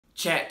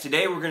Chat,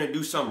 today we're going to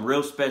do something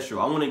real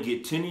special. I want to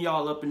get 10 of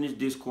y'all up in this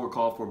Discord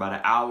call for about an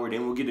hour,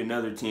 then we'll get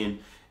another 10.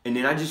 And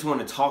then I just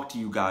want to talk to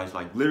you guys,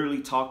 like literally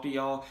talk to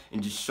y'all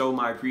and just show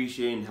my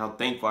appreciation and how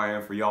thankful I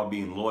am for y'all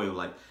being loyal.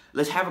 Like,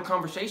 let's have a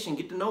conversation,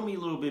 get to know me a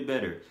little bit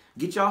better.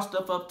 Get y'all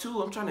stuff up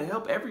too. I'm trying to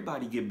help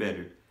everybody get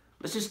better.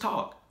 Let's just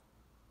talk.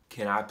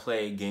 Can I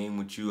play a game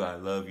with you? I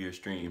love your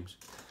streams.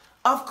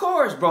 Of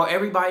course, bro.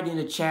 Everybody in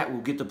the chat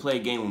will get to play a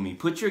game with me.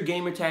 Put your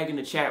gamer tag in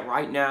the chat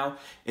right now,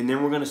 and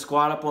then we're going to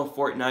squad up on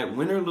Fortnite.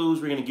 Win or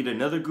lose, we're going to get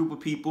another group of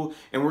people,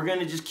 and we're going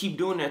to just keep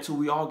doing that till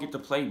we all get to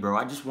play, bro.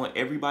 I just want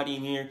everybody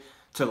in here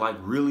to, like,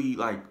 really,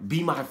 like,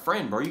 be my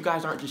friend, bro. You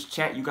guys aren't just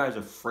chat. You guys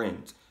are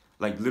friends.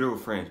 Like, literal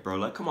friends, bro.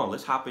 Like, come on,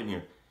 let's hop in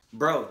here.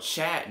 Bro,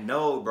 chat,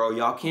 no, bro.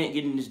 Y'all can't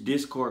get in this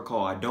Discord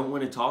call. I don't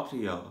want to talk to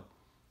y'all.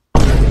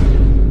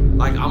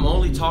 Like, I'm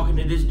only talking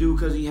to this dude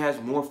because he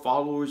has more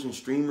followers and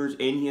streamers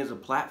and he has a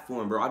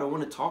platform, bro. I don't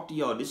want to talk to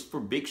y'all. This is for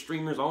big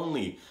streamers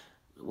only.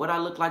 What I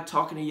look like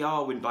talking to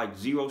y'all with, like,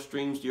 0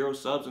 streams, 0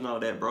 subs and all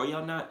that, bro?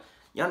 Y'all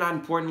not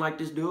important like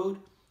this dude?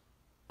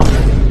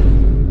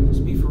 Let's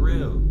be for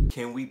real.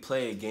 Can we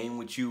play a game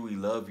with you? We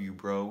love you,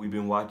 bro. We've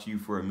been watching you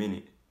for a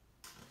minute.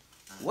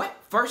 What?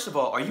 First of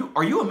all, are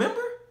you a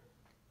member?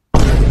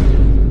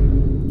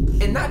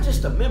 And not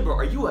just a member,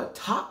 are you a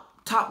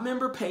top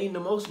member paying the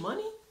most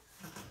money?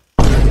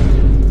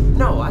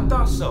 No, I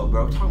thought so,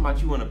 bro. Talking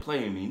about you want to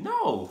play with me.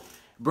 No.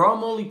 Bro,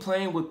 I'm only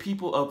playing with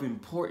people of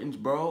importance,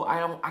 bro.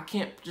 I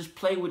can't just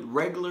play with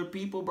regular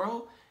people,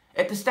 bro.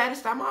 At the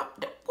status I'm at,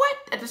 what?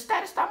 At the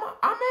status I'm at,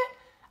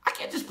 I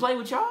can't just play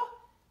with y'all.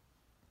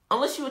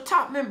 Unless you're a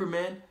top member,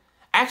 man.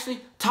 Actually,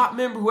 top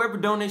member, whoever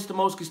donates the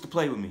most gets to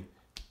play with me.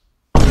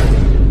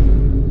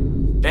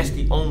 That's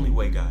the only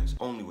way, guys.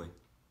 Only way.